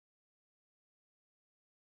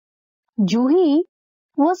Juhi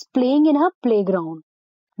was playing in her playground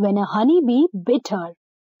when a honeybee bit her.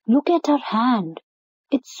 Look at her hand.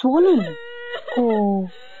 It's swollen. Oh,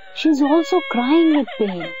 she's also crying with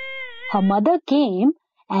pain. Her mother came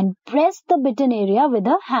and pressed the bitten area with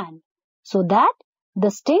her hand so that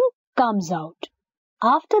the sting comes out.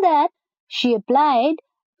 After that, she applied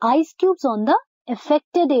ice cubes on the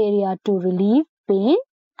affected area to relieve pain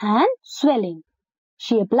and swelling.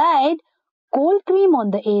 She applied cold cream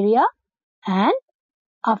on the area, and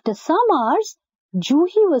after some hours,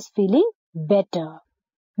 Juhi was feeling better.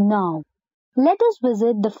 Now, let us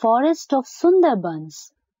visit the forest of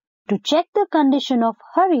Sundarbans to check the condition of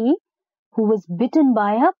Hari, who was bitten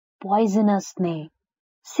by a poisonous snake.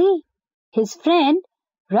 See, his friend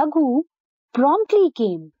Raghu promptly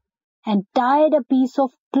came and tied a piece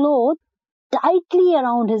of cloth tightly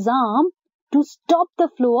around his arm to stop the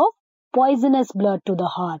flow of poisonous blood to the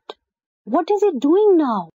heart. What is he doing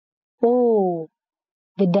now? Oh,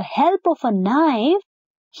 with the help of a knife,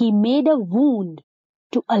 he made a wound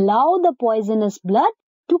to allow the poisonous blood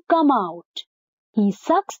to come out. He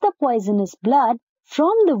sucks the poisonous blood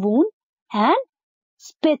from the wound and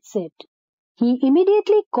spits it. He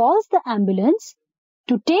immediately calls the ambulance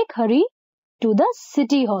to take Hari to the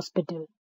city hospital.